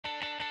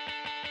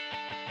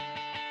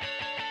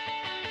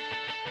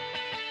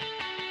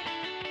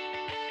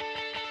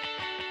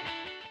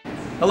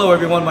Hello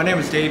everyone, my name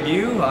is Dave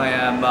Yu. I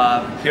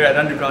am here at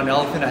Underground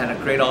Elephant. I had a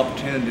great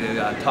opportunity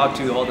to talk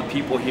to all the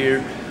people here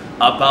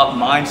about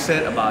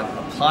mindset, about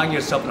applying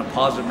yourself in a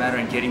positive manner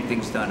and getting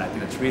things done. I think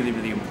that's really,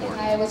 really important.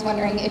 I was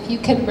wondering if you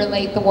could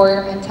relate the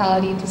warrior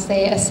mentality to,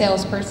 say, a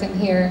salesperson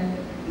here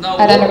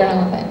at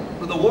Underground Elephant.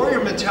 Well, the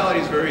warrior mentality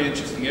is very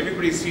interesting.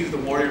 Everybody sees the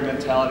warrior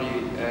mentality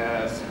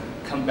as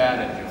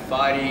combative. You're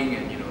fighting,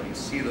 and you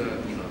see the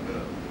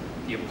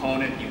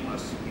opponent. You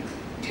must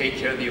take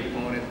care of the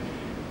opponent.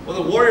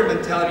 Well, the warrior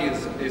mentality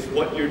is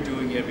what you're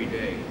doing every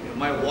day.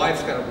 My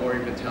wife's got a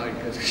warrior mentality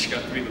because she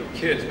got 3 little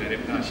kids, man.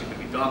 If not, she's going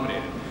to be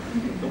dominated.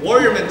 The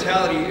warrior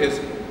mentality is,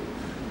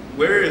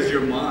 where is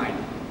your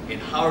mind, and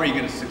how are you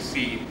going to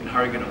succeed, and how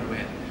are you going to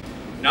win?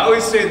 And I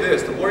always say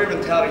this, the warrior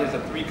mentality has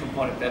a 3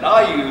 component that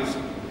I use.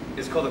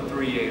 It's called the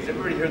 3 A's.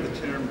 Everybody heard the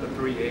term the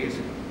 3 A's?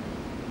 It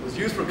was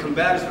used for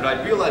combatives, but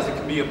I realized it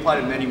can be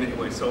applied in many, many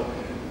ways. So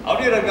I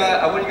want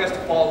you guys to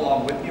follow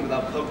along with me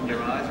without poking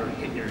your eyes or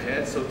hitting your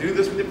head. So do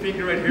this with your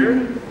finger right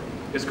here.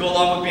 Just go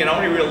along with me, and I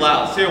want you to read it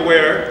loud. Say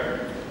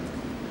aware.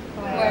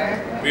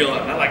 Aware. Real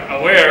loud, not like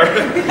aware.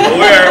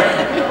 Aware.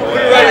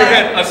 Put it right in your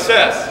head.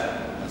 Assess.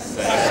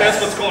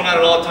 Assess what's going on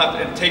at all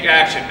times, and take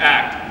action.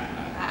 Act.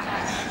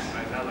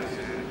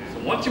 So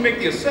once you make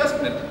the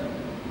assessment,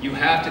 you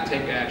have to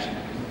take action.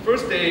 The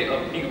first day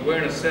of being aware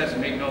and assess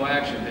and make no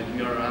action, then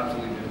you are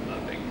absolutely doing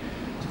nothing.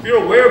 So if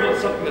you're aware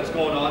about something that's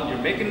going on, you're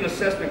making an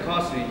assessment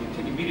constantly, you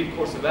take immediate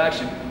course of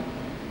action.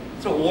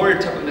 It's a warrior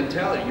type of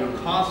mentality. You're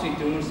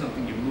constantly doing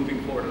something, you're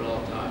moving forward at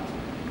all times.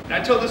 And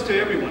I tell this to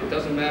everyone. It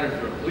doesn't matter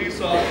if you're a police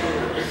officer,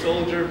 or a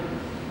soldier,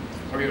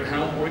 or you're at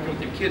home working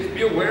with your kids.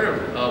 Be aware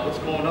of what's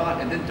going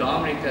on and then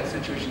dominate that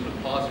situation in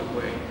a positive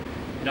way.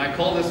 And I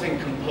call this thing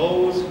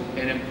compose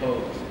and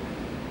impose.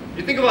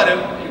 You think about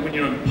it, when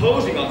you're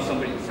imposing on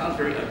somebody, it sounds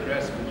very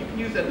aggressive. You can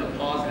use that in a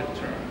positive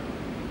term.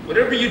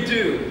 Whatever you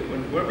do,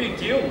 whoever you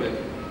deal with,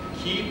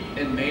 keep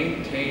and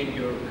maintain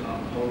your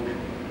composure.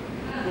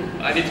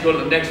 I need to go to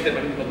the next step,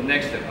 I need to go to the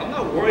next step. I'm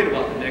not worried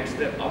about the next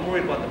step. I'm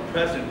worried about the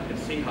present and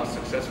seeing how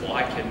successful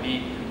I can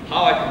be,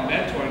 how I can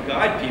mentor and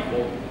guide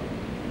people.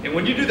 And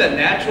when you do that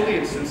naturally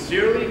and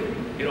sincerely,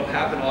 it'll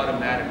happen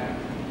automatically.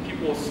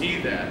 People will see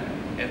that,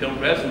 and they'll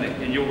resonate,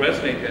 and you'll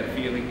resonate that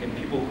feeling, and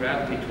people will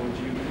gravitate towards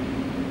you.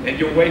 And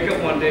you'll wake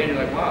up one day and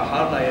you're like, wow,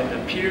 how did I end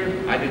up here?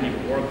 I didn't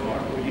even work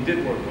hard. Well, you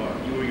did work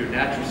hard. You were your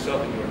natural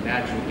self, and you were a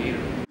natural leader.